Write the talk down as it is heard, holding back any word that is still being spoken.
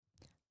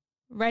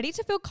Ready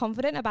to feel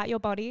confident about your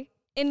body,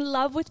 in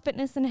love with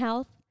fitness and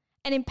health,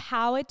 and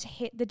empowered to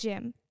hit the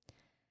gym?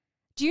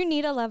 Do you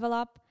need a level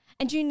up?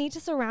 And do you need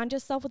to surround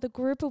yourself with a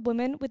group of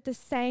women with the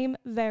same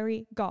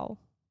very goal?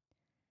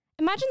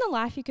 Imagine the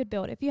life you could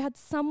build if you had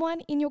someone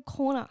in your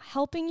corner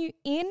helping you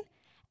in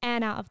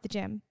and out of the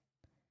gym.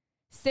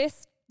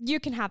 Sis,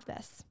 you can have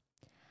this.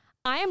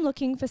 I am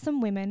looking for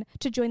some women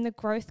to join the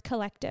Growth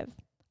Collective,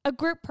 a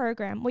group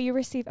program where you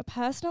receive a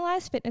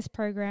personalized fitness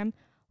program,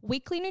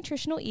 weekly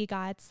nutritional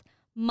e-guides,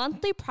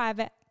 monthly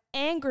private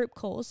and group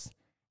calls,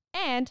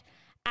 and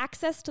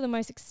access to the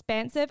most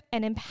expansive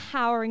and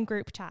empowering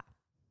group chat.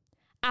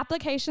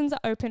 Applications are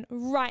open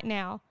right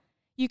now.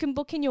 You can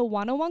book in your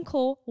one-on-one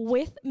call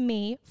with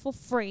me for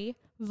free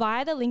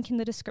via the link in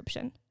the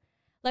description.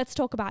 Let's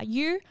talk about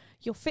you,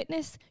 your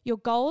fitness, your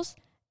goals,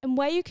 and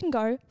where you can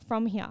go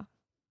from here.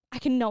 I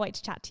cannot wait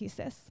to chat to you,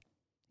 sis.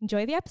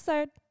 Enjoy the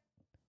episode.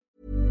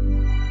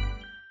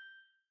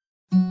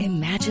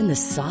 Imagine the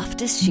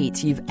softest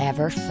sheets you've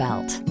ever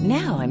felt.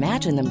 Now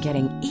imagine them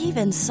getting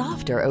even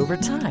softer over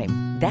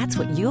time. That's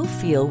what you'll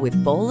feel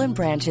with Boll &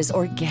 Branch's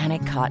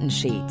organic cotton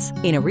sheets.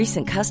 In a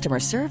recent customer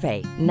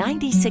survey,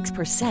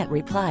 96%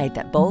 replied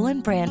that Boll &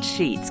 Branch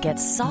sheets get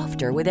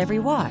softer with every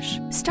wash.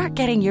 Start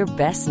getting your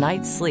best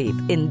night's sleep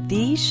in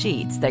these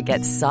sheets that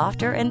get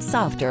softer and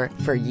softer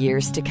for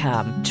years to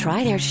come.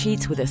 Try their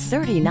sheets with a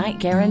 30-night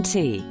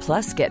guarantee.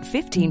 Plus, get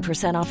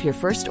 15% off your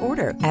first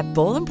order at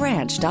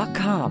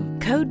bollandbranch.com.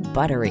 Code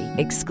BUTTERY.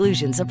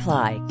 Exclusions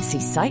apply. See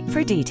site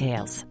for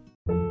details.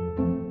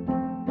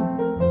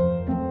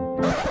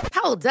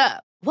 Hold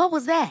up. What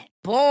was that?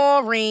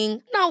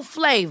 Boring. No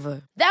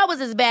flavor. That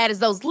was as bad as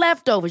those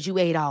leftovers you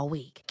ate all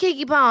week.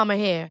 Keke Palmer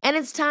here. And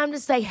it's time to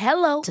say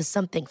hello to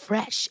something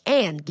fresh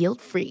and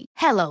guilt-free.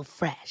 Hello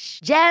Fresh.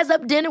 Jazz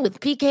up dinner with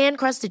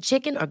pecan-crusted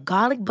chicken or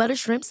garlic butter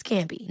shrimp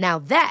scampi. Now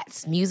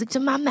that's music to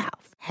my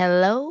mouth.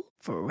 Hello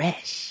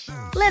Fresh.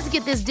 Let's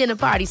get this dinner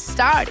party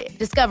started.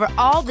 Discover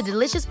all the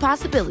delicious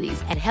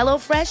possibilities at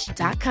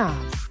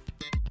hellofresh.com.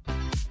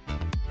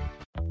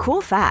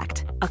 Cool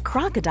fact, a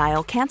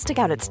crocodile can't stick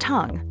out its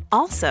tongue.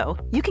 Also,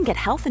 you can get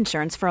health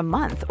insurance for a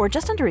month or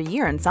just under a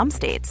year in some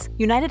states.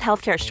 United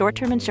Healthcare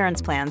short-term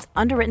insurance plans,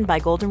 underwritten by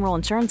Golden Rule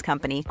Insurance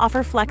Company,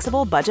 offer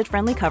flexible,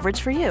 budget-friendly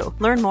coverage for you.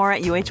 Learn more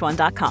at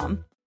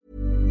uh1.com.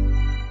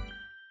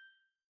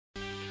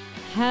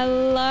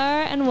 Hello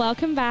and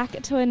welcome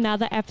back to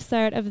another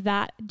episode of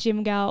That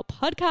Gym Girl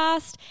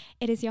podcast.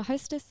 It is your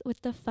hostess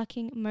with the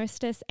fucking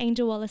mostest,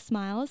 Angel Wallace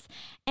Smiles,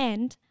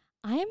 and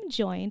I am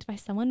joined by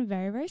someone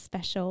very, very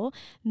special,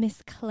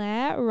 Miss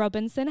Claire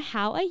Robinson.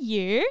 How are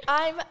you?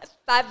 I'm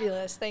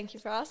fabulous. Thank you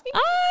for asking.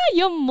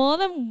 You're more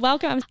than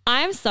welcome.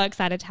 I am so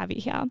excited to have you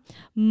here,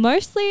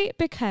 mostly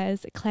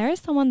because Claire is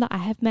someone that I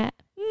have met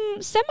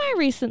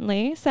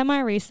semi-recently.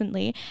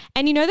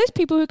 And you know those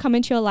people who come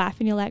into your life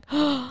and you're like,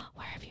 oh,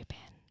 where have you been?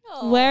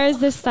 Aww. Where has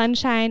this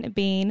sunshine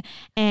been?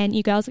 And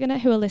you girls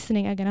who are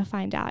listening are going to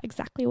find out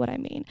exactly what I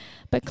mean.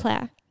 But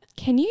Claire,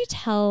 can you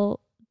tell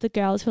the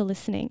girls who are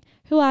listening,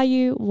 who are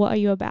you? What are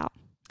you about?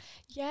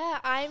 Yeah,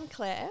 I'm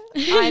Claire.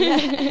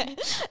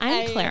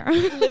 I'm Claire.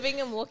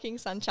 Living and walking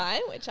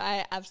sunshine, which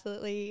I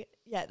absolutely,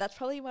 that's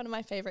probably one of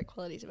my favorite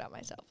qualities about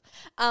myself.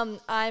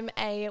 I'm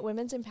a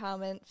women's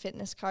empowerment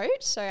fitness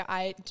coach, so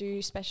I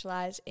do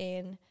specialize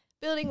in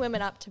building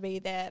women up to be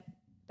their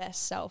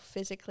best self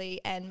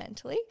physically and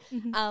mentally.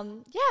 Mm-hmm.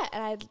 And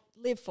I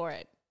live for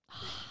it.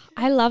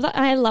 I love that.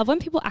 And I love when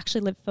people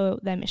actually live for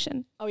their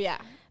mission. Oh, yeah.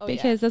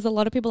 Because there's a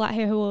lot of people out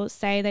here who will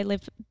say they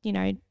live,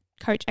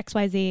 coach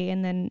XYZ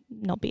and then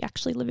not be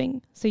actually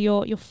living. So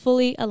you're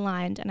fully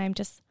aligned and I'm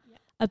just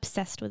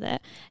obsessed with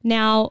it.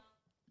 Now,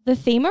 the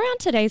theme around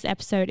today's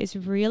episode is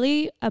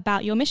really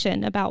about your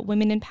mission, about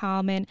women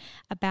empowerment,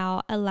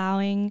 about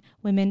allowing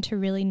women to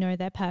really know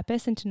their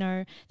purpose and to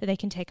know that they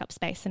can take up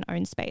space and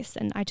own space.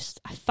 And I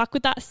fuck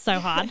with that so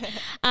hard.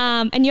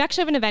 And you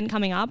actually have an event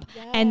coming up.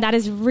 Yeah. And that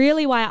is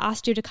really why I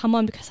asked you to come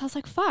on, because I was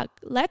like, fuck,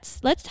 let's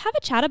have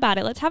a chat about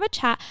it. Let's have a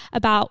chat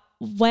about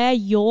where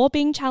you're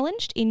being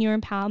challenged in your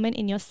empowerment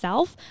in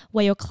yourself,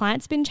 where your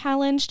client's been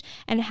challenged,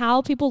 and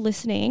how people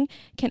listening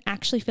can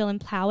actually feel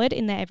empowered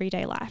in their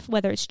everyday life,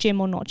 whether it's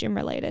gym or not gym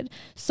related.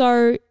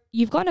 So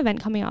you've got an event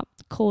coming up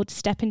called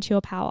Step Into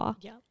Your Power.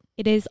 Yeah.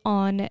 It is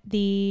on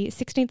the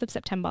 16th of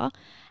September.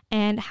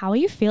 And how are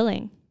you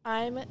feeling?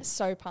 I'm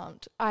so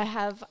pumped.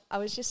 I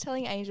was just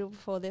telling Angel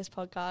before this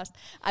podcast,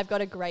 I've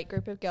got a great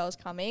group of girls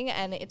coming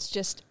and it's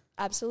just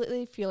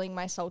absolutely fueling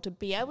my soul to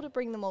be able to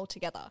bring them all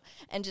together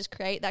and just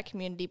create that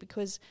community,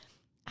 because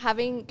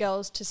having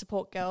girls to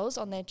support girls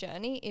on their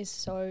journey is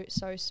so,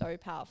 so, so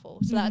powerful.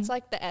 So that's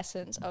like the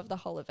essence of the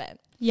whole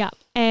event. Yeah.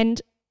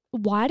 And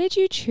why did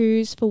you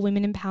choose for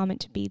women empowerment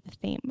to be the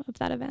theme of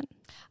that event?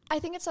 I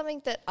think it's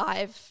something that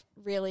I've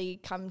really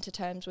come to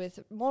terms with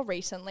more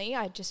recently.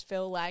 I just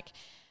feel like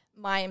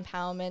my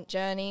empowerment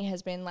journey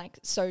has been like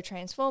so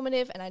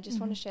transformative, and I just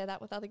want to share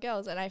that with other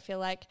girls. And I feel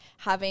like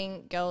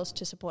having girls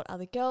to support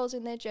other girls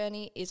in their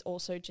journey is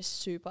also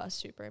just super,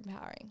 super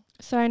empowering.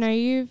 So I know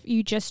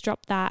you just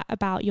dropped that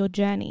about your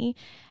journey,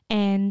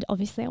 And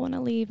obviously I want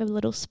to leave a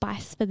little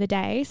spice for the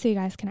day so you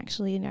guys can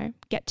actually,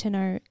 get to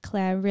know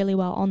Claire really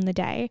well on the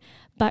day.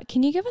 But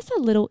can you give us a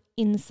little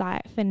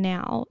insight for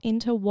now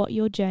into what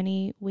your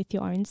journey with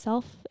your own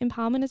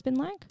self-empowerment has been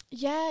like?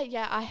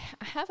 Yeah. I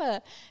have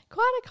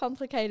quite a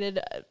complicated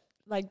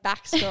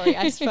backstory,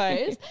 I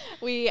suppose.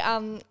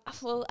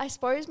 I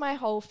suppose my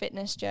whole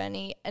fitness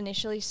journey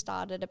initially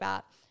started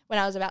when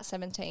I was about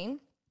 17.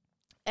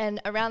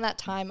 And around that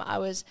time, I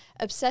was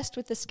obsessed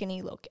with the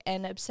skinny look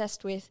and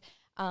obsessed with,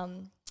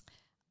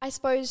 I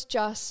suppose,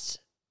 just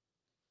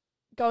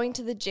going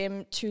to the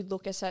gym to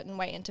look a certain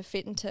way and to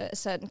fit into a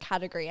certain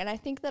category. And I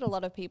think that a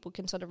lot of people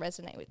can sort of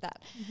resonate with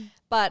that. Mm-hmm.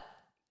 But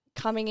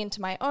coming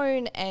into my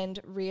own and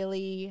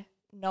really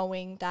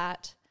knowing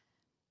that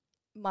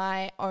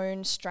my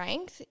own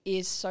strength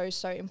is so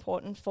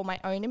important for my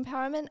own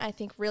empowerment, I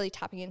think really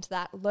tapping into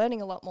that,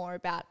 learning a lot more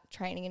about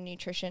training and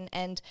nutrition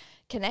and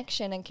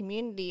connection and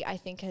community, I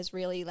think has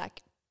really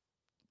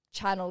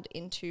channeled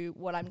into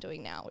what I'm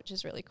doing now, which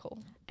is really cool.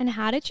 And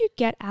how did you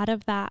get out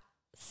of that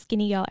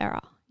skinny girl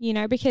era?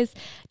 Because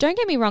don't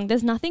get me wrong,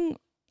 there's nothing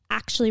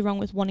actually wrong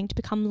with wanting to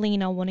become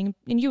leaner, and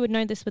you would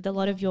know this with a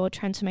lot of your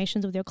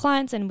transformations with your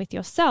clients and with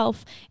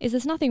yourself, is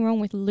there's nothing wrong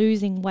with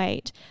losing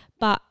weight.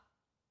 But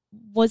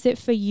was it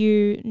for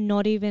you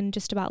not even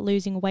just about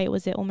losing weight?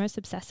 Was it almost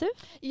obsessive?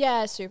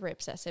 Yeah, super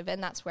obsessive.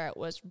 And that's where it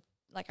was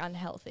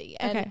unhealthy.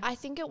 And I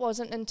think it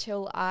wasn't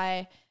until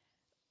I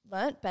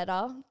learnt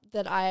better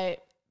that I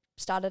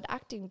started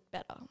acting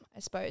better, I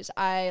suppose.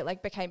 I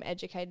became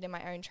educated in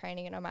my own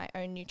training and on my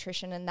own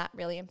nutrition, and that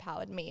really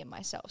empowered me and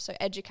myself. So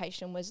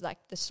education was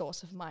the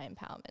source of my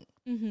empowerment.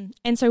 Mm-hmm.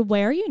 And so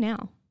where are you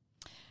now?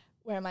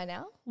 Where am I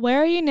now?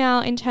 Where are you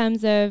now in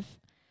terms of,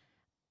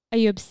 are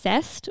you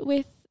obsessed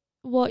with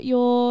what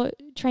you're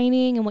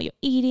training and what you're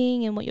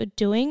eating and what you're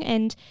doing?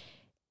 And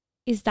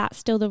is that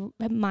still the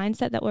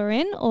mindset that we're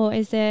in, or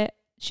is it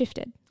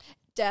shifted?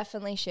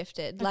 Definitely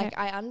shifted. Okay.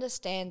 I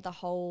understand the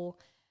whole,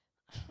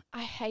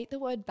 I hate the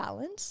word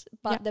balance,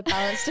 but the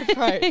balanced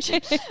approach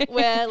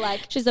where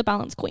she's a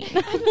balance queen.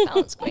 I'm a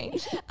balance queen.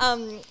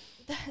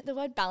 The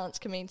word balance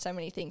can mean so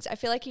many things. I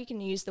feel like you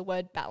can use the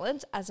word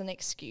balance as an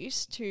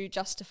excuse to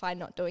justify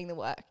not doing the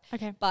work.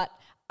 Okay. But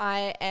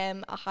I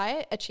am a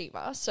high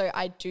achiever, so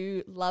I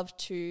do love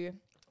to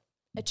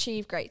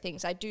achieve great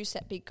things. I do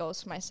set big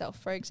goals for myself.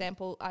 For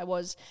example, I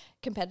was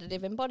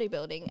competitive in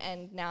bodybuilding,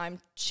 and now I'm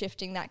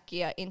shifting that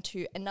gear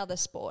into another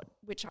sport,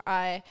 which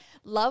I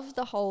love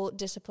the whole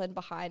discipline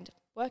behind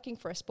working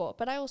for a sport,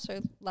 but I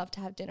also love to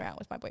have dinner out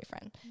with my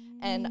boyfriend.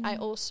 And I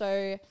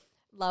also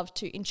love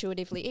to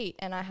intuitively eat,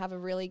 and I have a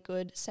really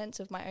good sense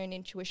of my own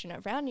intuition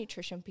around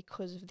nutrition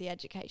because of the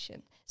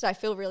education. So I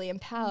feel really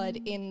empowered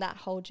in that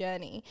whole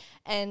journey.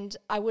 And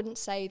I wouldn't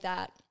say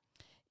that,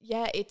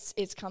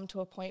 it's come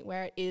to a point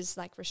where it is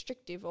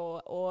restrictive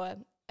or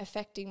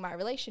affecting my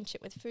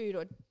relationship with food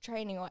or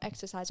training or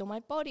exercise or my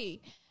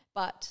body.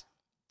 But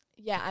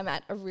I'm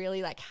at a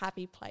really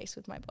happy place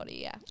with my body.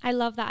 Yeah. I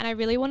love that. And I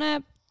really want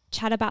to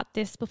chat about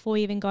this before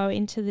we even go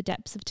into the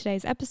depths of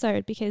today's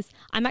episode, because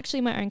I'm actually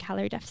in my own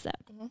calorie deficit.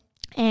 Mm-hmm.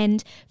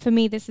 And for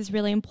me, this is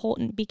really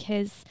important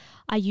because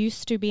I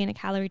used to be in a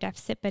calorie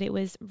deficit, but it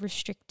was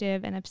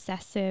restrictive and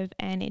obsessive,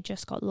 and it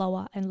just got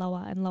lower and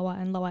lower and lower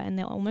and lower. And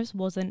there almost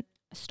wasn't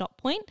a stop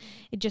point.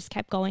 It just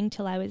kept going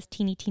till I was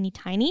teeny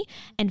tiny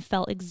and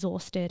felt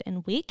exhausted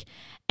and weak.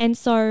 And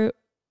so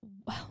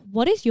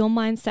what is your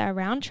mindset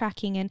around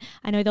tracking? And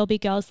I know there'll be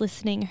girls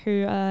listening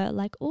who are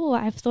like, oh,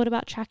 I've thought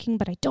about tracking,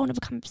 but I don't want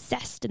to become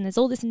obsessed. And there's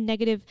all this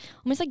negative,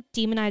 almost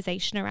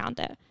demonization around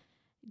it.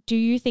 Do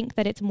you think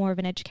that it's more of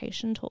an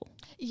education tool?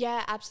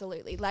 Yeah,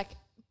 absolutely.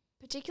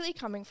 Particularly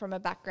coming from a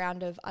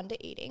background of under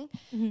eating,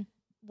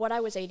 what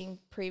I was eating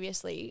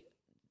previously,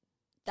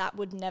 that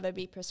would never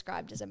be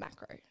prescribed as a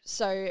macro.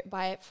 So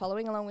by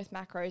following along with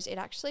macros, it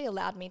actually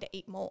allowed me to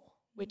eat more,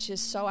 which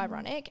is so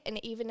ironic.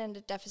 And even in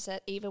a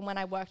deficit, even when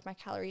I worked my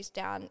calories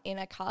down in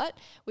a cut,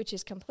 which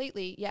is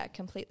completely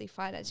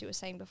fine. As you were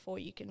saying before,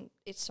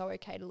 it's so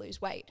okay to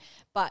lose weight.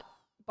 But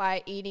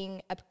by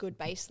eating a good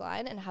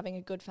baseline and having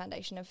a good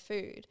foundation of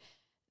food,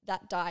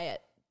 that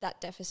diet, that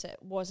deficit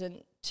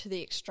wasn't to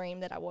the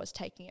extreme that I was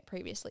taking it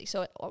previously.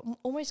 So it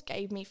almost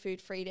gave me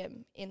food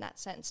freedom in that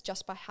sense,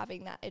 just by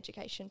having that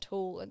education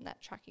tool and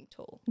that tracking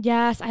tool.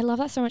 Yes, I love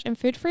that so much. And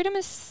food freedom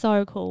is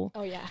so cool.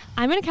 Oh, yeah.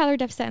 I'm in a calorie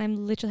deficit and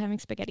I'm literally having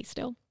spaghetti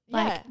still.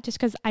 Just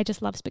because I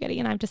just love spaghetti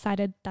and I've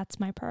decided that's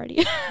my priority.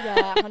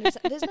 Yeah, 100%.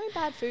 There's no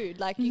bad food.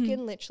 You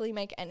can literally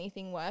make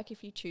anything work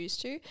if you choose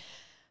to.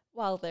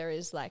 While there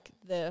is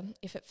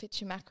if it fits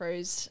your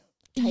macros,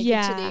 take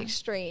it to the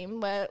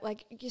extreme where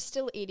you're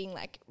still eating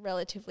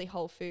relatively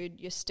whole food,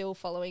 you're still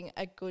following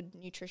a good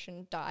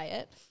nutrition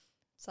diet.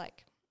 It's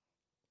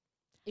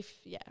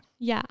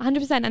Yeah,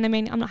 100%. And I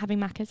mean, I'm not having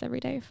Maccas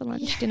every day for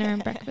lunch, dinner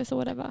and breakfast or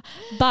whatever.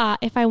 But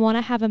if I want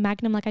to have a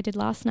Magnum like I did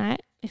last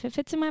night, if it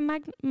fits in my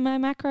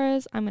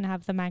macros, I'm going to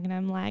have the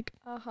Magnum 100%.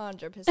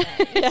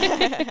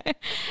 Yeah.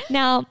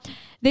 Now,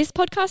 this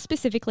podcast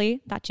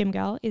specifically, That Gym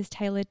Girl, is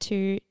tailored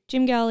to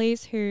gym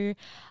girlies who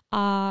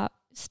are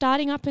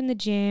starting up in the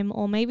gym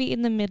or maybe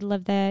in the middle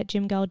of their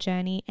gym girl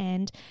journey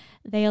and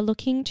they are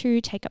looking to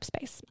take up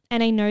space.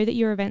 And I know that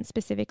your event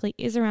specifically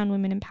is around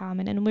women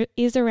empowerment and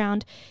is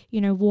around,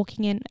 you know,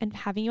 walking in and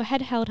having your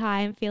head held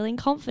high and feeling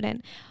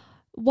confident.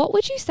 What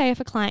would you say if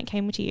a client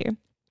came to you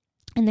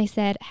and they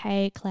said,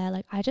 hey, Claire,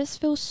 like I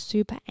just feel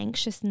super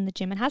anxious in the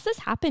gym? And has this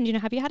happened? You know,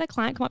 have you had a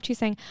client come up to you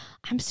saying,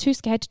 I'm too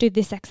scared to do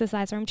this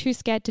exercise or I'm too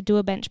scared to do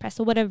a bench press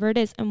or whatever it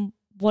is? And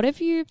what have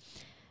you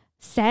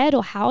said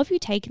or how have you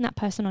taken that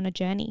person on a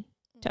journey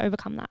to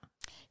overcome that?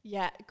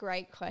 Yeah,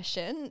 great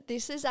question.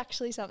 This is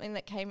actually something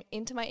that came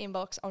into my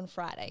inbox on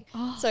Friday.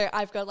 So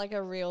I've got like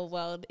a real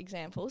world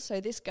example.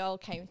 So this girl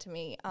came to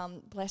me,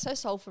 bless her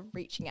soul for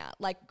reaching out,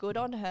 like good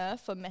on her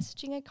for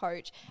messaging a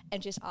coach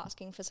and just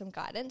asking for some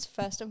guidance.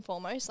 First and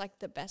foremost, like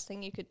the best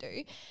thing you could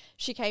do.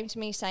 She came to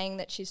me saying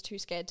that she's too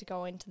scared to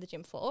go into the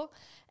gym floor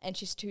and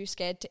she's too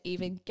scared to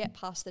even get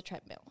past the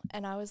treadmill.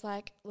 And I was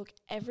like, look,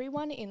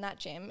 everyone in that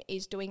gym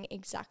is doing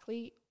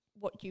exactly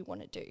what you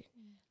want to do.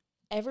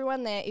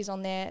 Everyone there is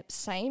on their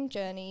same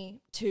journey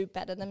to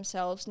better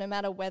themselves, no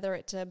matter whether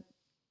it's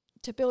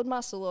to build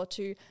muscle or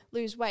to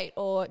lose weight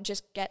or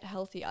just get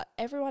healthier.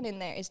 Everyone in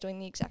there is doing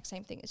the exact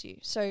same thing as you.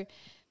 So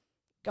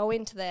go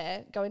into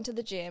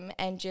the gym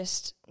and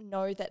just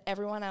know that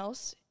everyone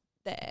else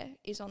there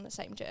is on the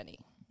same journey.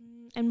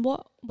 And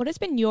what has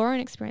been your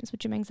own experience with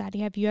gym anxiety?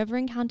 Have you ever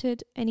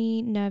encountered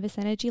any nervous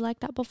energy like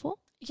that before?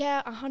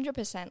 Yeah,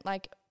 100%.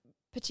 Like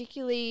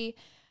particularly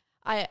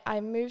I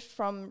moved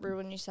from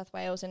rural New South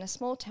Wales. In a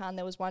small town,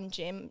 there was one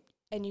gym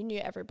and you knew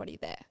everybody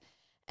there.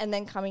 And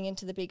then coming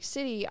into the big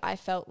city, I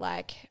felt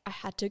like I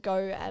had to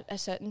go at a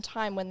certain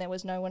time when there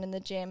was no one in the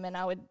gym, and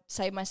I would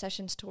save my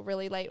sessions till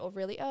really late or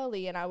really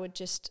early, and I would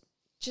just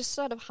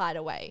sort of hide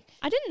away.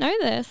 I didn't know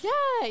this.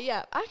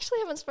 Yeah. I actually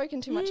haven't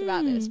spoken too much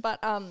about this, but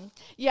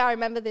yeah, I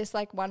remember this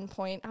like one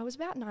point. I was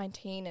about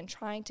 19 and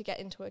trying to get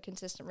into a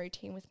consistent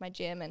routine with my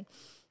gym, and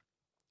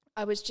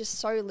I was just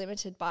so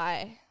limited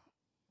by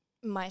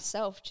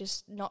myself,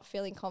 just not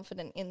feeling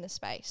confident in the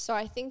space. So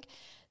I think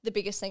the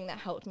biggest thing that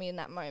helped me in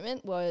that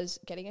moment was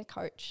getting a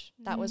coach.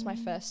 That was my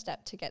first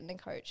step to getting a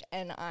coach.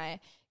 And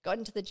I got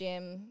into the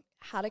gym,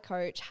 had a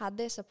coach, had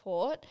their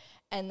support,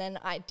 and then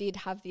I did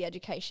have the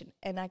education.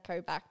 And I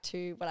go back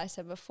to what I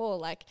said before,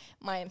 like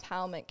my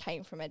empowerment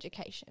came from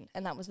education,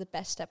 and that was the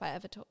best step I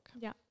ever took.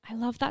 Yeah, I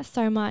love that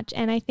so much.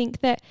 And I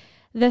think that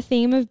the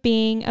theme of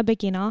being a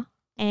beginner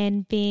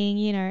and being,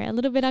 you know, a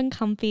little bit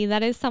uncomfy,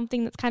 that is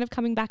something that's kind of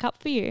coming back up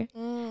for you.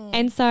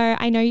 And so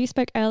I know you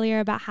spoke earlier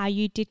about how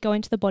you did go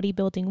into the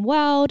bodybuilding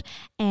world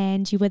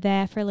and you were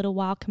there for a little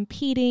while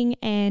competing,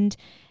 and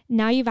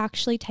now you've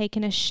actually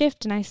taken a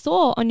shift. And I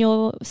saw on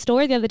your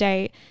story the other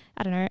day,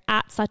 I don't know,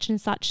 at such and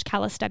such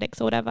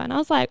calisthenics or whatever. And I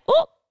was like,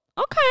 oh,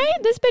 okay,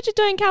 this bitch is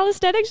doing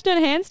calisthenics,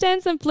 doing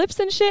handstands and flips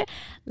and shit.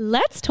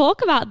 Let's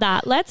talk about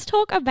that. Let's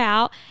talk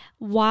about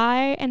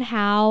why and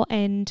how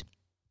and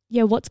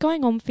yeah, what's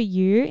going on for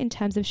you in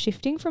terms of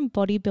shifting from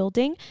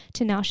bodybuilding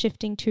to now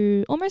shifting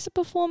to almost a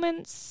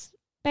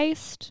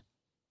performance-based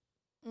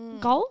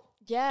goal?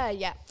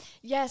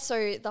 Yeah.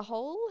 So the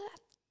whole,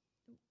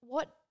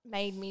 what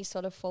made me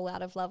sort of fall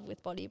out of love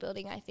with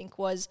bodybuilding, I think,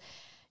 was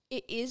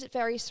it is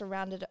very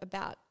surrounded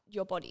about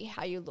your body,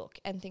 how you look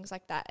and things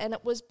like that. And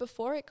it was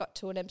before it got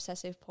to an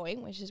obsessive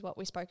point, which is what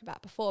we spoke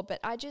about before.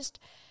 But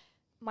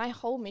my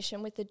whole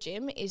mission with the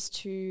gym is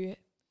to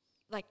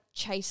like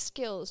chase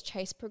skills,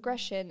 chase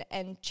progression,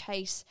 and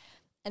chase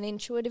an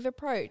intuitive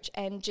approach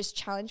and just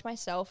challenge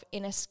myself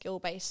in a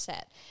skill-based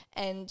set.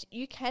 And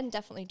you can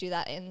definitely do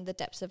that in the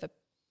depths of a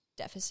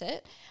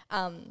deficit.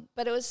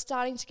 But it was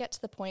starting to get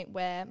to the point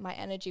where my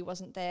energy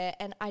wasn't there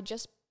and I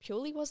just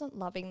purely wasn't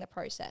loving the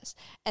process.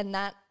 And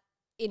that,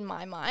 in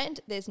my mind,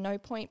 there's no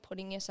point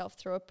putting yourself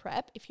through a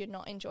prep if you're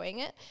not enjoying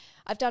it.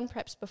 I've done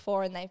preps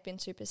before and they've been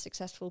super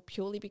successful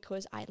purely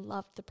because I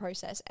loved the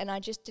process, and I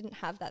just didn't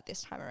have that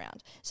this time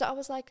around. So I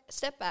was like,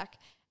 step back,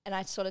 and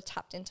I sort of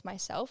tapped into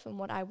myself and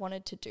what I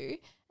wanted to do.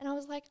 And I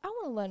was like, I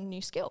want to learn a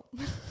new skill.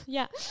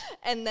 Yeah.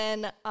 And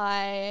then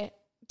I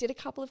did a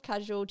couple of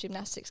casual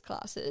gymnastics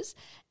classes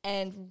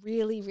and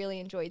really, really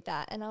enjoyed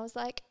that. And I was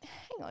like,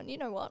 hang on, you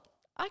know what?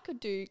 I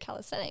could do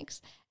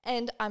calisthenics.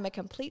 And I'm a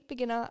complete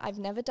beginner. I've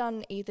never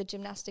done either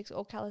gymnastics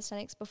or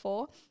calisthenics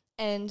before.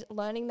 And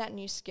learning that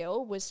new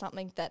skill was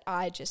something that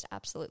I just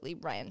absolutely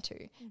ran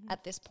to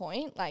at this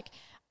point. Like,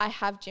 I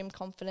have gym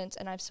confidence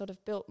and I've sort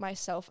of built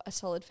myself a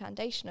solid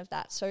foundation of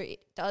that. So it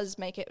does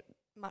make it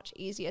much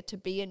easier to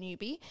be a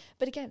newbie.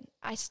 But again,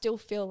 I still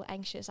feel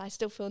anxious. I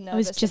still feel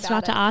nervous. I was just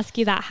about to ask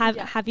you that.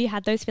 Have you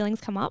had those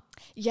feelings come up?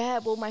 Yeah,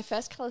 well, my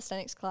first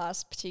calisthenics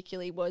class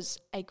particularly was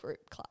a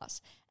group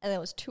class. And there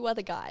was 2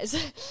 other guys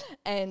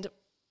and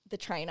the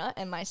trainer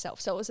and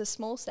myself. So it was a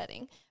small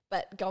setting,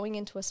 but going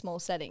into a small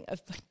setting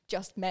of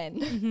just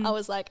men, I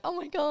was like, oh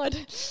my God,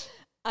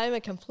 I'm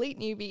a complete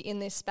newbie in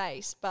this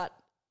space. But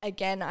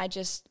again, I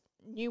just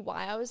knew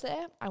why I was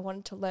there. I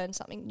wanted to learn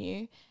something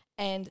new.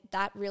 And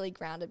that really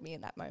grounded me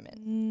in that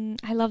moment.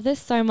 I love this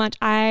so much.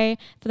 For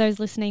those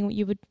listening,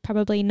 you would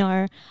probably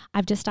know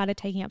I've just started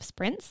taking up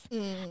sprints.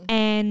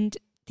 And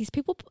these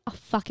people are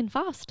fucking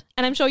fast.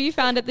 And I'm sure you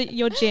found at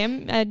your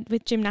gym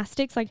with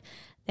gymnastics, like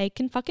they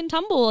can fucking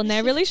tumble and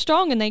they're really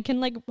strong and they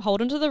can like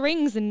hold onto the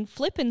rings and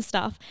flip and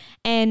stuff.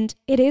 And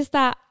it is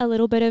that a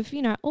little bit of,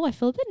 you know, oh, I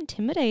feel a bit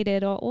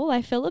intimidated, or oh,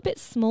 I feel a bit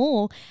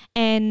small.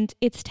 And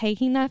it's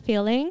taking that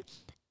feeling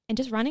and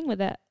just running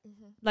with it.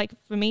 Like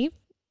for me,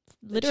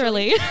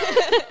 literally.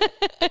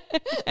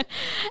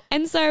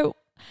 And so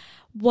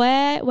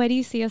where do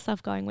you see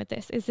yourself going with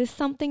this? Is this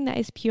something that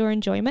is pure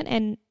enjoyment?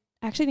 And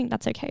I actually think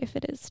that's okay if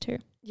it is too.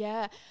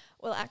 Yeah.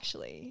 Well,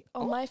 actually,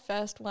 on my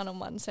first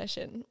one-on-one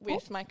session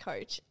with my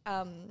coach,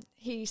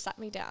 he sat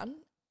me down.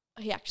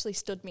 He actually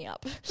stood me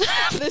up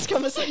for this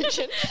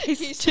conversation. He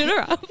stood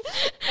her up.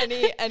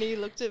 and he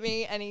looked at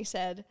me and he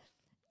said,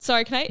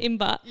 sorry, can I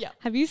inbutt? Yeah.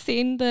 Have you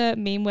seen the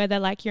meme where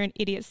they're like, you're an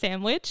idiot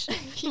sandwich?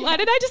 Why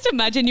did I just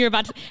imagine you're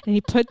about to, and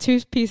he put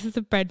 2 pieces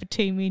of bread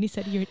between me and he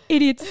said, you're an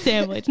idiot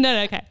sandwich.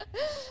 No, okay.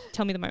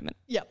 Tell me the moment.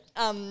 Yeah.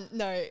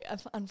 No,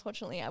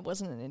 unfortunately, I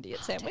wasn't an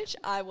idiot sandwich.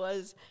 I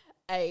was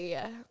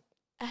a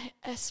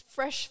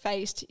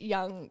fresh-faced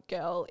young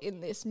girl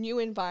in this new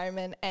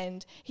environment,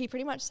 and he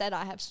pretty much said,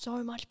 I have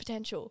so much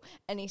potential.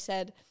 And he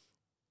said,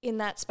 in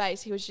that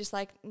space, he was just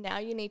like, now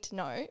you need to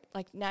know,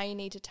 like now you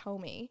need to tell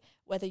me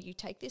whether you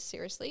take this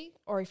seriously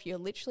or if you're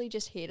literally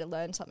just here to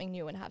learn something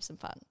new and have some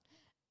fun.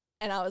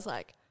 And I was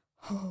like,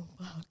 oh,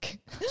 fuck.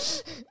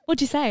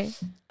 What'd you say?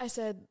 I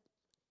said,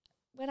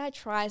 when I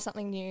try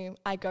something new,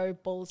 I go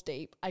balls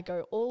deep. I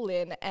go all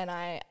in and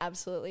I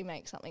absolutely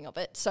make something of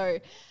it. So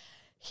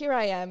here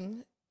I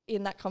am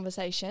in that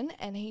conversation,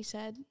 and he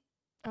said,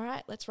 all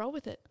right, let's roll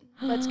with it.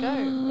 Let's go.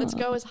 Let's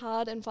go as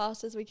hard and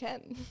fast as we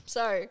can.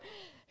 So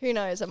who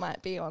knows, it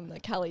might be on the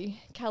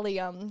Cali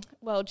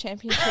World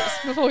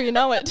Championships before you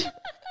know it.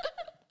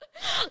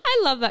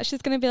 I love that.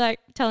 She's going to be like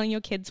telling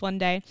your kids one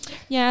day,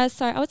 yeah,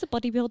 so I was a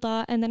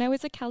bodybuilder and then I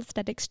was a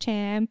calisthenics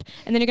champ,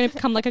 and then you're going to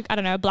become like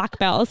a black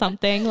belt or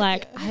something.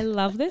 Like, I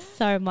love this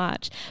so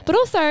much. But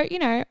also, you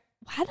know,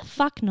 why the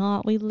fuck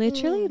not? We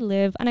literally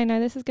live, and I know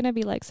this is going to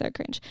be like so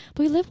cringe,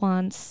 but we live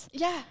once.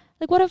 Yeah.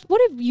 Like, what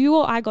if you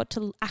or I got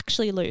to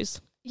actually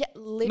lose? Yeah,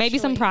 literally. Maybe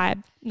some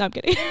pride. No, I'm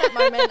kidding. In that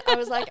moment, I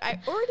was like, I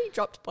already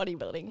dropped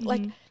bodybuilding.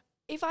 Like,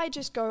 if I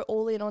just go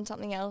all in on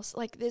something else,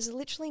 like, there's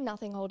literally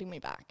nothing holding me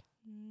back.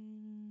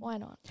 Why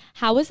not?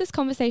 How was this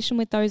conversation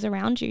with those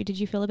around you? Did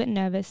you feel a bit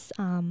nervous,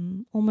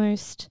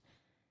 almost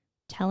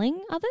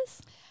telling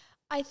others?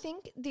 I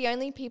think the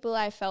only people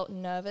I felt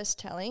nervous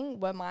telling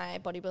were my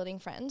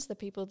bodybuilding friends, the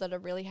people that are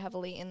really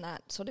heavily in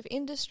that sort of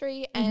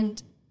industry.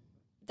 And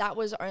that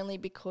was only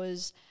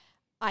because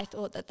I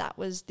thought that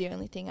was the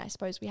only thing I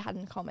suppose we had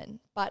in common.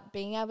 But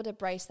being able to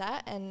brace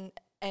that and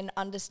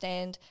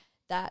understand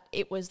that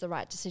it was the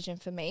right decision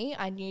for me,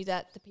 I knew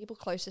that the people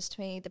closest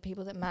to me, the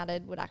people that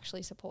mattered, would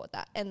actually support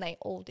that. And they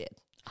all did,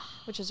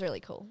 which was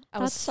really cool. I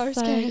was so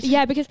scared.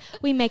 Yeah, because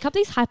we make up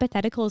these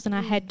hypotheticals in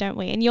our head, don't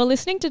we? And you're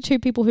listening to 2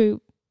 people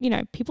who, you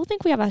know, people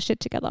think we have our shit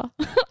together.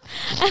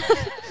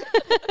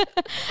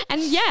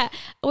 And yeah,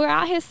 we're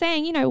out here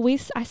saying, you know,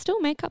 I still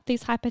make up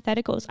these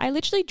hypotheticals. I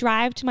literally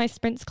drive to my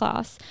sprints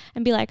class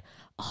and be like,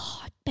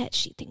 oh, I bet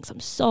she thinks I'm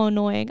so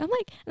annoying. I'm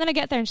like, and then I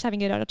get there and she's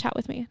having a chat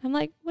with me. I'm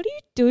like, what are you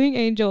doing,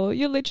 Angel?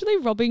 You're literally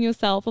robbing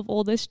yourself of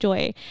all this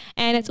joy.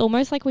 And it's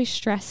almost like we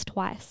stress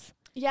twice.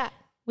 Yeah.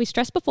 We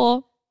stress before,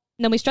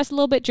 and then we stress a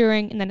little bit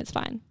during, and then it's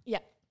fine. Yeah.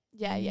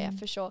 Yeah,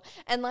 for sure.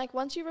 And like,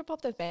 once you rip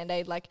off the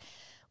Band-Aid, like,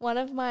 one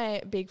of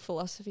my big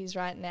philosophies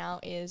right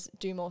now is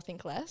do more,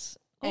 think less.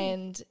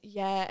 And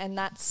and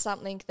that's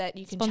something that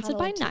you can sponsored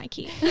by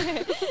Nike.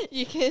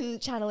 You can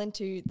channel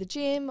into the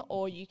gym,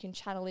 or you can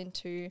channel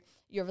into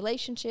your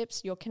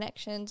relationships, your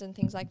connections and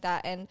things like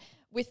that. And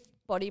with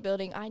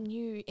bodybuilding, I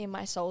knew in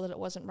my soul that it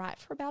wasn't right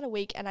for about a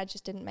week, and I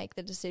just didn't make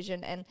the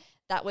decision. And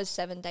that was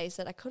 7 days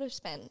that I could have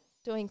spent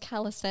doing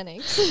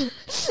calisthenics.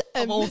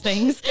 Of all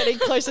things. Getting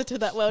closer to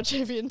that world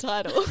champion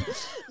title.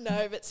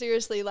 No, but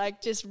seriously,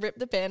 like, just rip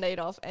the Band-Aid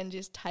off and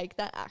just take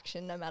that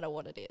action no matter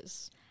what it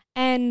is.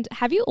 And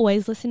have you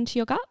always listened to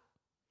your gut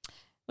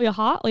or your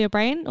heart or your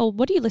brain, or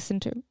what do you listen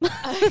to?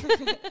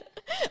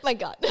 My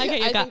gut.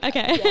 Okay, your gut.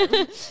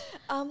 Okay.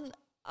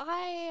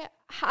 I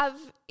have,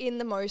 in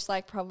the most,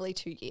 like, probably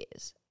 2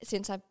 years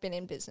since I've been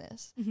in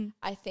business.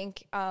 I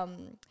think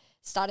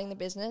starting the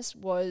business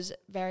was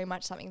very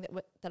much something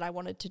that I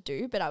wanted to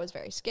do, but I was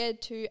very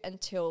scared to,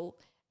 until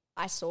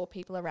I saw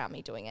people around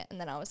me doing it.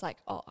 And then I was like,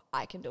 oh,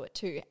 I can do it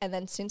too. And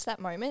then since that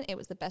moment, it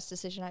was the best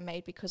decision I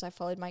made, because I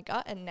followed my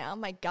gut. And now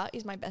my gut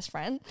is my best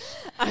friend.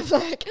 I'm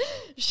like,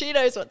 she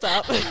knows what's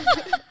up.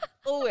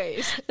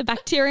 Always. The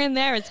bacteria in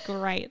there is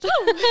great.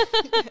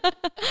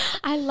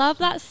 I love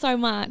that so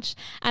much.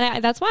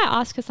 And that's why I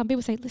ask, because some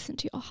people say, listen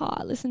to your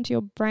heart, listen to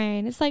your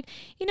brain. It's like,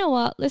 you know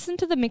what? Listen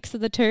to the mix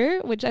of the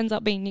two, which ends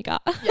up being your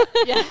gut.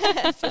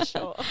 Yeah, for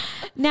sure.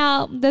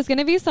 Now, there's going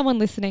to be someone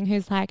listening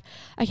who's like,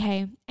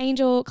 okay,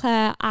 Angel,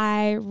 Claire,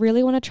 I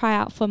really want to try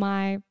out for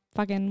my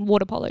fucking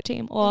water polo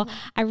team, or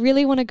I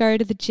really want to go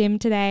to the gym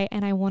today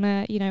and I want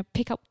to, you know,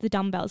 pick up the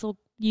dumbbells or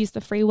use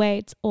the free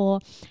weights, or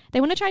they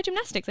want to try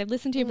gymnastics. They've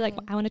listened to you and be like,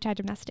 I want to try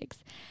gymnastics.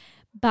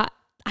 But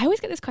I always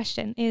get this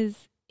question is,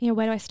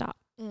 where do I start?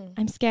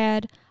 I'm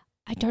scared.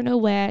 I don't know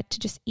where to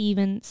just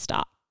even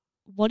start.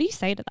 What do you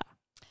say to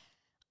that?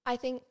 I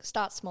think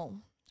start small.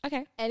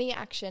 Okay. Any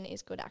action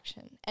is good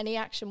action. Any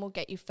action will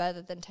get you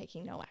further than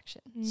taking no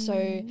action.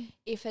 So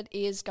if it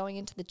is going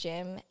into the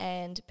gym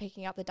and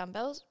picking up the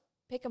dumbbells,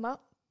 pick them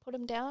up, put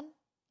them down.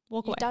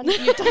 Walk away.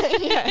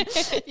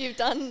 You've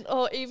done,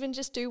 or even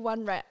just do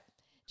one rep.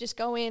 Just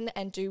go in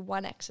and do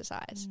one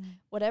exercise.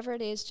 Whatever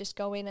it is, just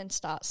go in and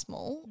start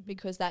small,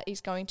 because that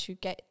is going to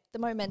get the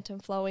momentum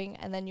flowing,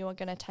 and then you are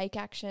going to take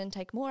action,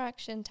 take more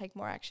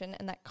action,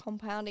 and that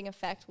compounding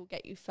effect will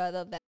get you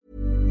further than.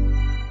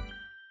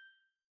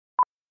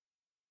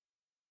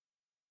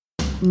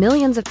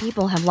 Millions of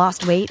people have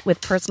lost weight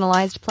with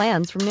personalized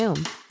plans from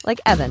Noom.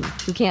 Like Evan,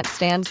 who can't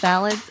stand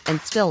salads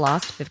and still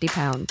lost 50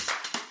 pounds.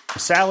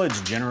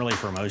 Salads generally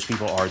for most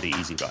people are the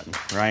easy button,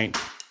 right?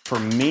 For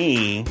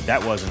me,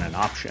 that wasn't an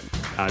option.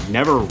 I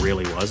never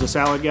really was a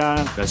salad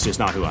guy. That's just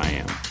not who I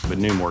am. But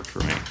Noom worked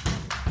for me.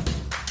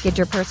 Get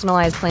your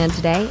personalized plan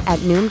today at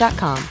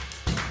Noom.com.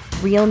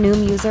 Real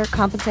Noom user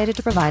compensated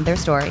to provide their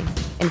story.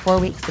 In 4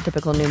 weeks, the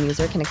typical Noom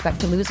user can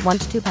expect to lose 1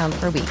 to 2 pounds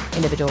per week.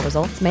 Individual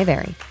results may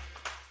vary.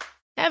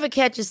 Ever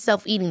catch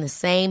yourself eating the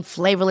same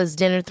flavorless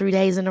dinner 3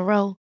 days in a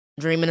row?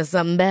 Dreaming of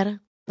something better?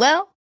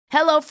 Well,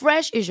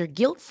 HelloFresh is your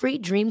guilt-free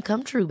dream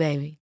come true,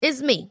 baby.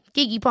 It's me,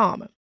 Keke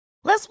Palmer.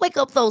 Let's wake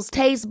up those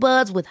taste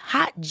buds with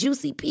hot,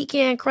 juicy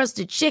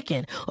pecan-crusted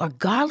chicken or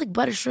garlic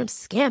butter shrimp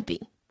scampi.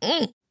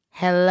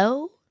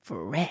 Hello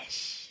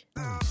Fresh.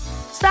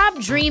 Stop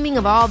dreaming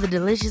of all the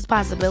delicious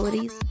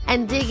possibilities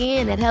and dig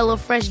in at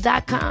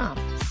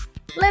HelloFresh.com.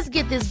 Let's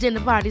get this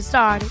dinner party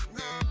started.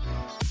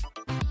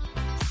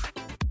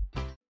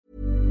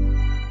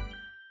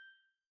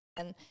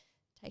 And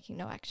taking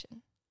no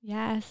action.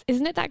 Yes.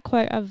 Isn't it that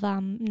quote of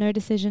no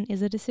decision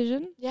is a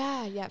decision?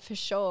 Yeah, for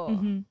sure.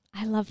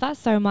 I love that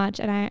so much.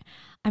 And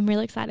I'm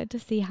really excited to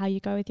see how you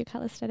go with your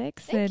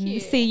calisthenics. Thank you.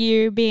 See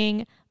you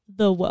being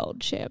the world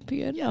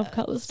champion of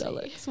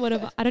calisthenics.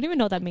 Whatever. I don't even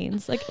know what that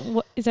means. Like,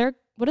 what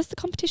does the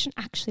competition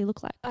actually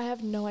look like? I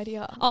have no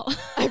idea. Oh,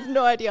 I have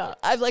no idea.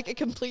 I'm like a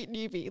complete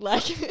newbie.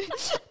 Like,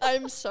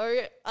 I'm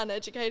so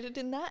uneducated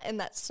in that, and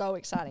that's so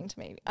exciting to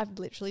me. I've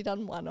literally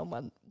done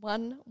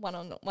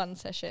one-on-one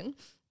session.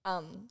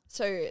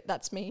 So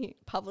that's me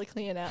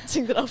publicly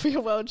announcing that I'll be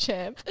a world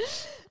champ,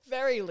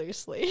 very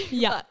loosely.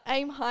 Yeah. But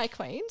aim high,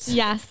 queens.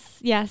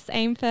 Yes.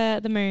 Aim for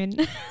the moon.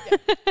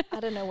 I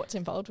don't know what's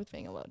involved with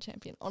being a world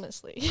champion,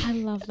 honestly. I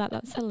love that.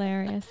 That's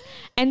hilarious.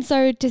 And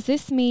so does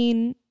this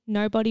mean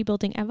no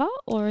bodybuilding ever,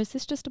 or is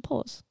this just a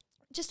pause?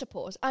 Just a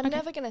pause. I'm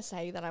never going to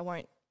say that I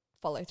won't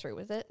follow through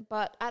with it,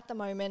 but at the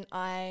moment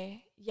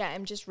I'm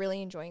just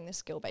really enjoying the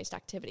skill-based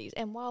activities.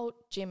 And while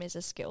gym is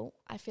a skill,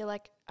 I feel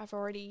like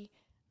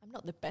I'm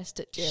not the best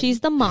at gym. She's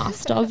the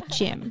master of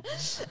gym.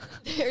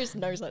 There is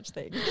no such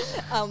thing.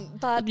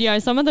 But yeah,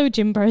 some of the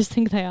gym bros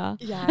think they are.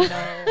 Yeah,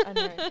 I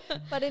know.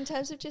 But in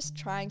terms of just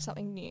trying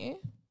something new.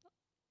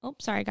 Oh,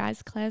 sorry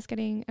guys. Claire's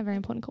getting a very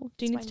important call.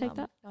 Do you need to take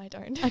that? No, I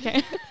don't.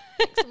 Okay.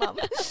 Thanks, Mum.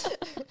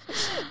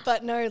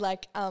 But no,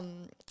 like, where was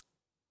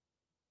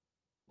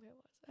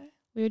I?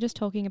 We were just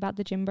talking about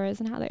the gym bros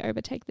and how they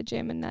overtake the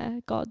gym and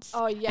they're gods.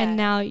 Oh, yeah. And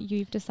now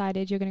you've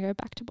decided you're going to go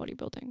back to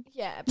bodybuilding.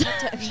 Yeah,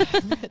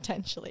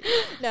 potentially.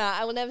 No,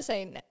 I will never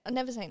say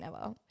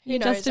never. Who You're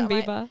knows? Justin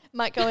Bieber.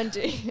 Might go and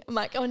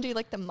do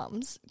like the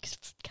mums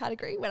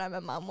category when I'm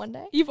a mum one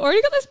day. You've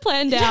already got this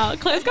planned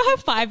out. Claire's got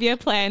her 5-year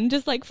plan,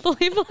 just like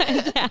fully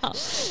planned out.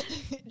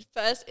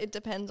 First, it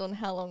depends on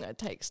how long it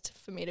takes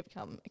for me to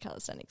become a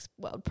calisthenics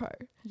world pro.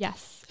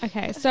 Yes.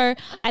 Okay. So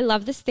I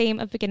love this theme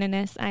of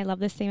beginnerness and I love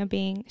this theme of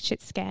being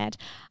shit scared.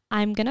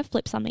 I'm going to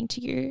flip something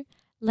to you.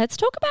 Let's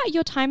talk about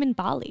your time in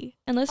Bali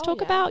and let's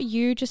talk about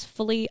you just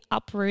fully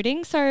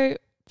uprooting. So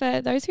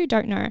for those who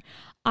don't know,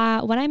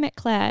 when I met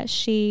Claire,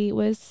 she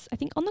was, I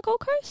think, on the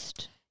Gold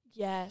Coast.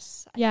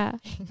 Yes.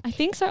 I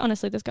think so.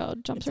 Honestly, this girl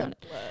jumps around.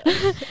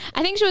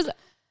 I think she was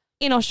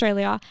in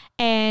Australia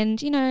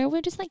and,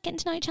 we're just like getting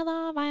to know each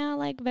other via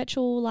like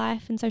virtual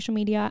life and social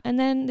media. And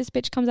then this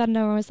bitch comes out of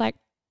nowhere and was like,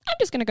 I'm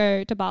just going to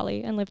go to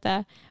Bali and live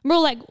there. And we're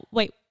all like,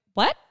 wait,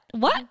 what?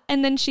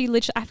 And then she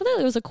literally, I feel like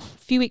it was a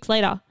few weeks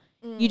later,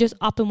 you just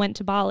up and went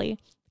to Bali.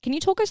 Can you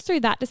talk us through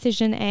that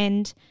decision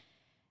and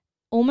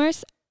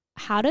almost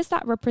how does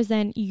that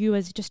represent you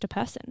as just a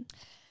person?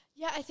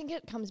 Yeah, I think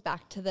it comes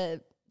back to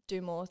the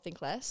do more,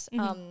 think less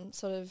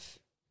sort of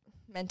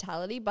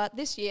mentality. But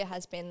this year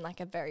has been like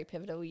a very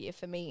pivotal year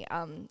for me.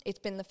 It's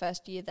been the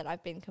first year that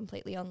I've been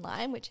completely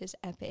online, which is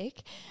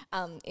epic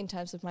in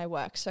terms of my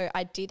work. So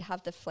I did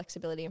have the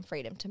flexibility and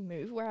freedom to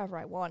move wherever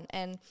I want.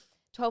 And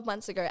 12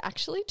 months ago,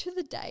 actually to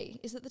the day,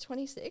 is it the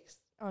 26th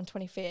or on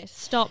 25th?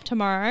 Stop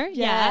tomorrow.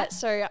 Yeah.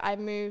 So I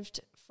moved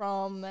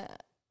from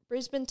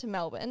Brisbane to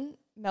Melbourne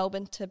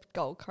to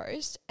Gold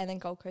Coast, and then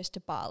Gold Coast to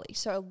Bali.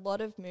 So a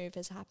lot of move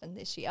has happened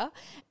this year.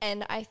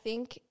 And I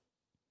think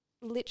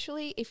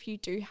literally if you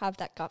do have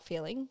that gut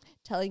feeling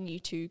telling you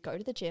to go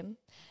to the gym,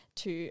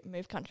 to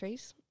move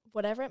countries,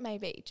 whatever it may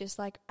be, just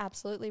like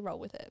absolutely roll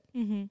with it.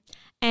 Mm-hmm.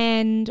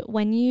 And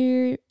when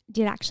you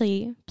did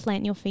actually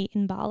plant your feet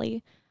in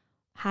Bali,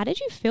 how did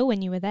you feel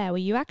when you were there? Were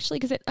you actually,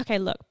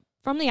 look,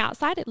 from the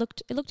outside, it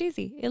looked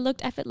easy. It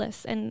looked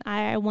effortless. And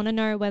I want to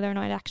know whether or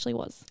not it actually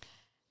was.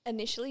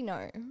 Initially,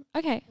 no.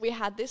 Okay. We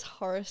had this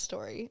horror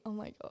story. Oh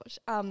my gosh.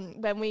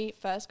 When we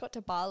first got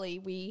to Bali,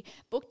 we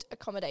booked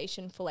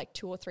accommodation for like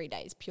 2 or 3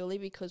 days purely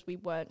because we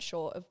weren't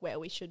sure of where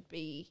we should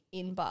be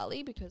in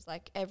Bali, because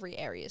like every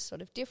area is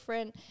sort of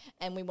different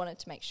and we wanted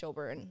to make sure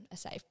we're in a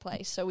safe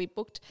place. So we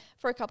booked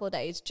for a couple of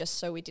days just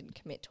so we didn't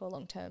commit to a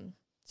long-term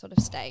sort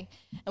of stay.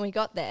 And we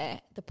got there,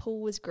 the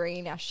pool was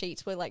green, our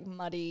sheets were like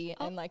muddy,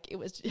 and like it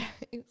was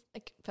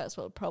like first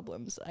world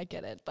problems, I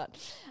get it, but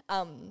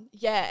and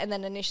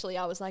then initially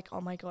I was like, oh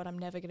my god, I'm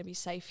never going to be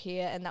safe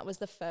here, and that was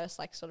the first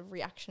like sort of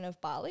reaction of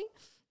Bali,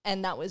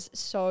 and that was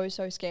so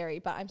scary.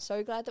 But I'm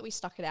so glad that we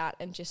stuck it out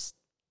and just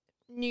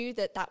knew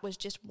that that was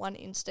just one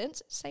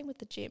instance. Same with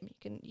the gym.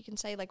 You can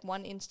say like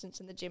one instance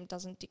in the gym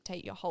doesn't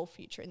dictate your whole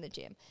future in the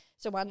gym.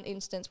 So one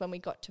instance when we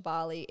got to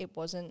Bali, it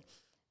wasn't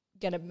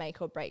going to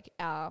make or break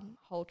our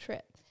whole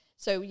trip.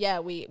 So yeah,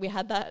 we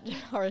had that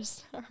horror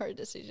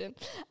decision,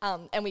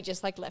 and we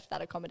just like left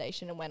that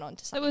accommodation and went on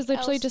to something It was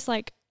literally else. just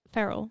like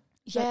feral.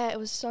 Yeah, it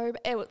was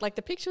like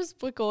the pictures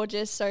were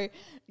gorgeous. So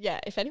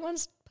yeah, if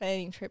anyone's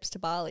planning trips to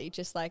Bali,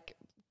 just like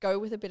go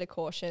with a bit of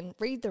caution,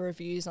 read the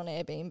reviews on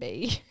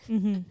Airbnb.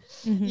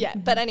 Yeah,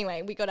 but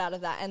anyway, we got out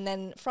of that, and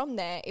then from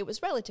there it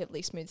was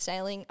relatively smooth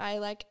sailing. I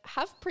like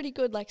have pretty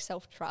good like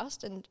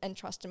self-trust and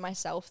trust in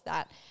myself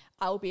that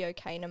I'll be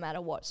okay no matter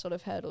what sort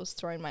of hurdles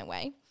thrown my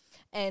way.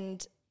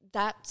 And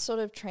that sort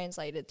of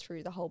translated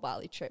through the whole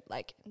Bali trip.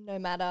 Like no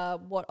matter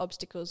what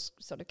obstacles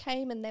sort of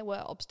came, and there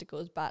were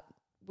obstacles, but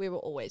we were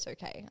always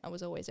okay. I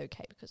was always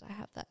okay because I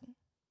have that.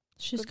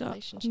 She's Good got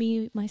relationship.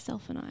 me,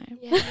 myself, and I.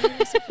 Yeah,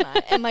 myself and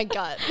I, and my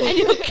gut. And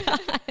your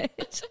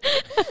gut.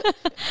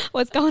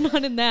 What's going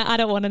on in there? I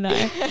don't want to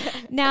know.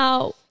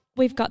 Now,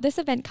 we've got this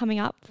event coming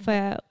up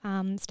for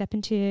Step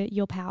Into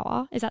Your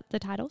Power. Is that the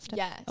title?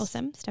 Yes.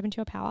 Awesome. Step Into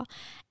Your Power.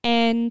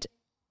 And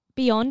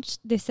beyond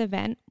this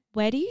event,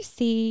 where do you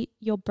see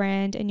your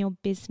brand and your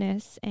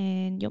business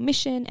and your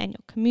mission and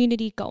your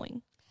community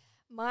going?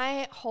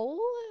 My whole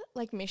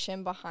like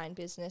mission behind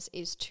business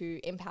is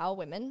to empower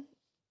women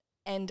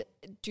and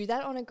do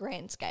that on a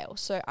grand scale.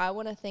 So I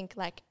want to think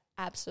like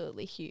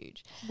absolutely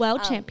huge.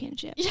 World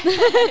Championship.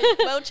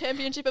 World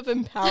Championship of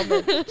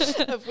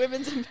Empowerment, of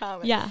women's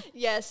empowerment. Yeah.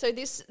 Yeah, so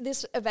this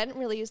event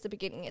really is the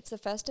beginning. It's the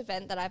first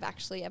event that I've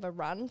actually ever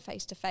run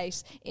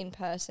face-to-face in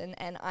person,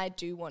 and I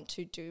do want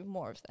to do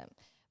more of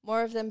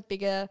them,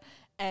 bigger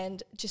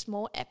and just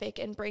more epic,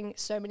 and bring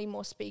so many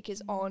more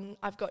speakers on.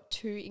 I've got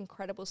 2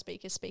 incredible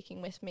speakers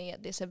speaking with me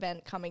at this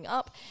event coming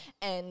up,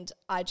 and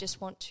I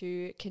just want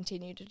to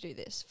continue to do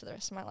this for the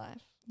rest of my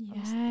life.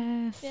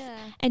 Yes. Yeah.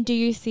 And do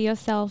you see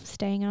yourself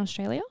staying in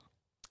Australia?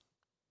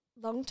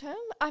 Long term?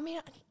 I mean,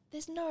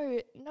 there's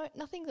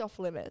nothing's off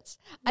limits.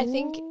 I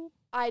think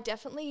I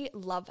definitely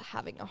love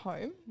having a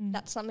home.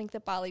 That's something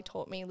that Bali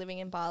taught me. Living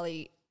in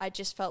Bali, I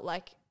just felt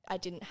like I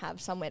didn't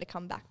have somewhere to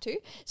come back to.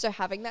 So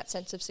having that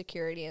sense of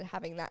security and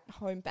having that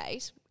home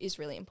base is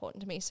really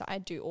important to me. So I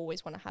do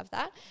always want to have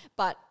that.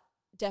 But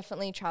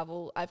definitely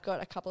travel. I've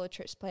got a couple of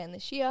trips planned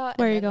this year.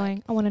 Where are you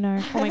going? I want to know.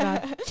 Oh my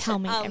God. Tell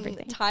me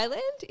everything.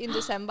 Thailand in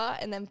December,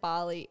 and then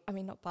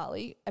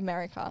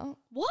America.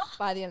 What?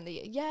 By the end of the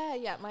year.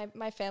 Yeah.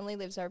 My family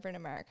lives over in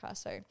America.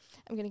 So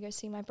I'm going to go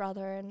see my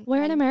brother. And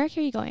Where in America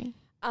are you going?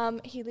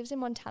 He lives in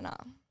Montana.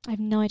 I have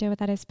no idea what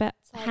that is, but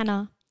like-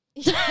 Hannah.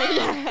 Yeah,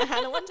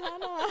 Hannah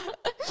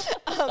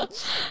Montana.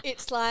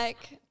 It's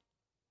like...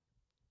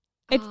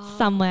 It's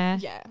somewhere.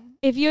 Yeah.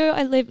 If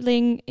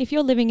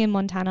you're living in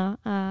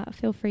Montana,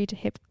 feel free to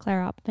hit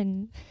Claire up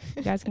and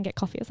you guys can get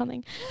coffee or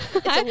something.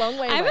 It's a long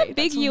way I have away. a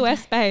big That's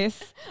US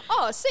base.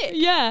 Oh, sick.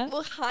 Yeah.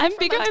 Well, hi I'm from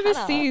bigger Montana.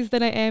 overseas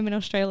than I am in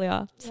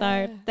Australia. So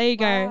Yeah. there you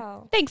go.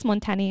 Wow. Thanks,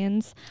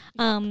 Montanians.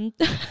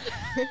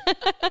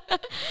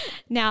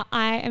 Now,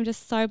 I am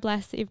just so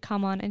blessed that you've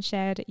come on and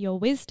shared your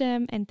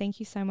wisdom, and thank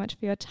you so much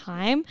for your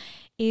time.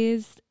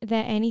 Is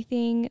there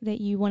anything that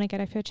you want to get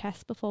off your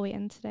chest before we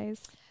end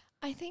today's?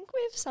 I think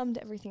we've summed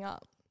everything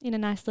up. In a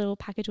nice little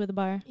package with a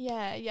bow.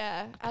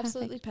 Yeah.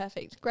 Absolutely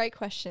perfect. Great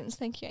questions.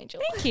 Thank you,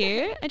 Angel. Thank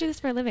you. I do this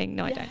for a living.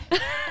 No, Yeah. I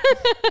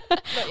don't.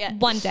 But yeah.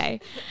 One day.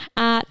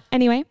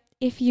 Anyway,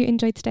 if you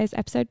enjoyed today's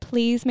episode,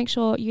 please make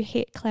sure you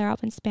hit Claire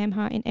up and spam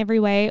her in every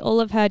way. All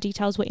of her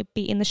details will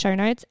be in the show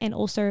notes, and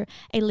also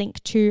a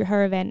link to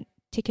her event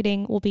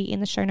ticketing will be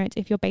in the show notes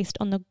if you're based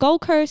on the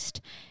Gold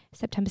Coast.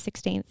 September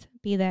 16th.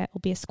 Be there or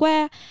be a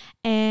square.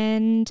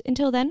 And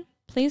until then,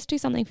 please do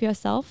something for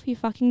yourself. You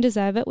fucking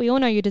deserve it. We all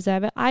know you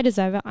deserve it. I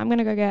deserve it. I'm going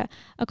to go get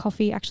a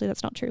coffee. Actually,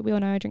 that's not true. We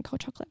all know I drink cold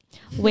chocolate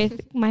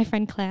with my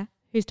friend Claire,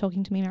 who's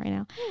talking to me right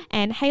now,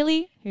 and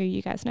Hayley, who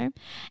you guys know.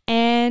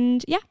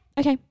 And yeah,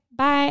 okay.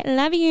 Bye.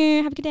 Love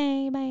you. Have a good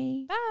day.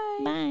 Bye. Bye.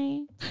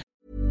 Bye.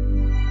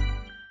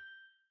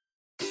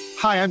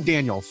 Hi, I'm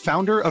Daniel,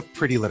 founder of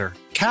Pretty Litter.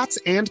 Cats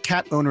and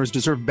cat owners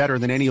deserve better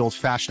than any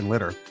old-fashioned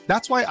litter.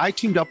 That's why I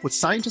teamed up with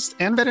scientists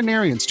and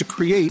veterinarians to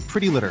create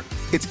Pretty Litter.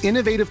 Its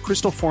innovative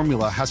crystal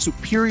formula has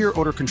superior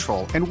odor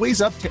control and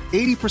weighs up to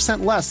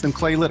 80% less than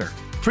clay litter.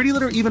 Pretty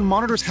Litter even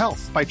monitors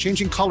health by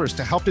changing colors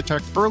to help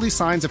detect early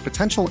signs of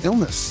potential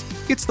illness.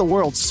 It's the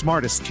world's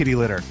smartest kitty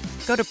litter.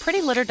 Go to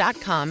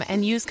prettylitter.com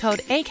and use code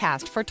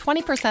ACAST for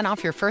 20%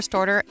 off your first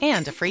order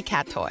and a free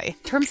cat toy.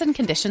 Terms and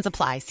conditions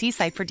apply. See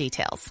site for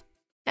details.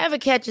 Ever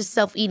catch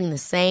yourself eating the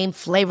same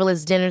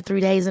flavorless dinner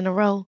 3 days in a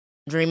row?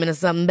 Dreaming of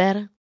something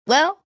better?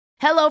 Well,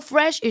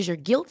 HelloFresh is your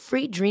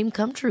guilt-free dream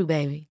come true,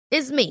 baby.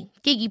 It's me,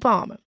 Keke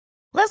Palmer.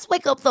 Let's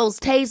wake up those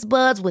taste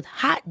buds with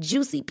hot,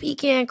 juicy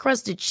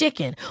pecan-crusted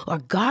chicken or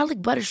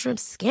garlic butter shrimp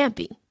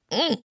scampi.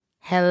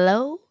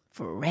 Hello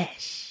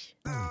Fresh.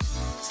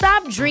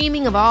 Stop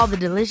dreaming of all the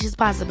delicious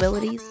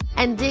possibilities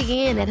and dig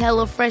in at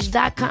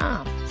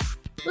HelloFresh.com.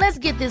 Let's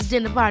get this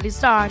dinner party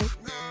started.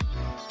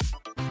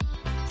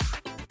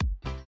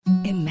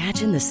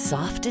 Imagine the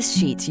softest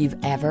sheets you've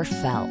ever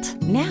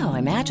felt. Now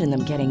imagine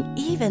them getting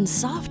even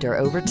softer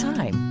over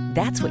time.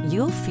 That's what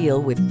you'll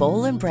feel with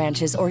Boll &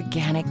 Branch's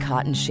organic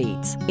cotton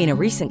sheets. In a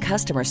recent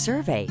customer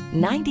survey,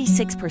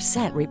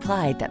 96%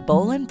 replied that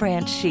Boll &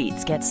 Branch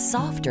sheets get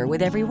softer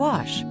with every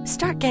wash.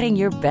 Start getting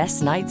your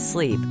best night's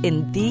sleep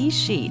in these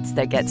sheets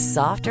that get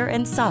softer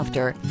and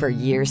softer for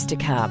years to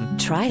come.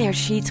 Try their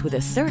sheets with a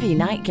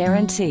 30-night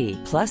guarantee.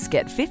 Plus,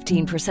 get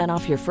 15%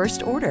 off your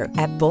first order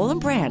at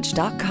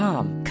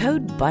bollandbranch.com.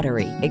 Code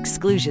BUTTERY.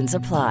 Exclusions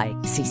apply.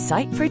 See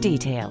site for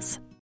details.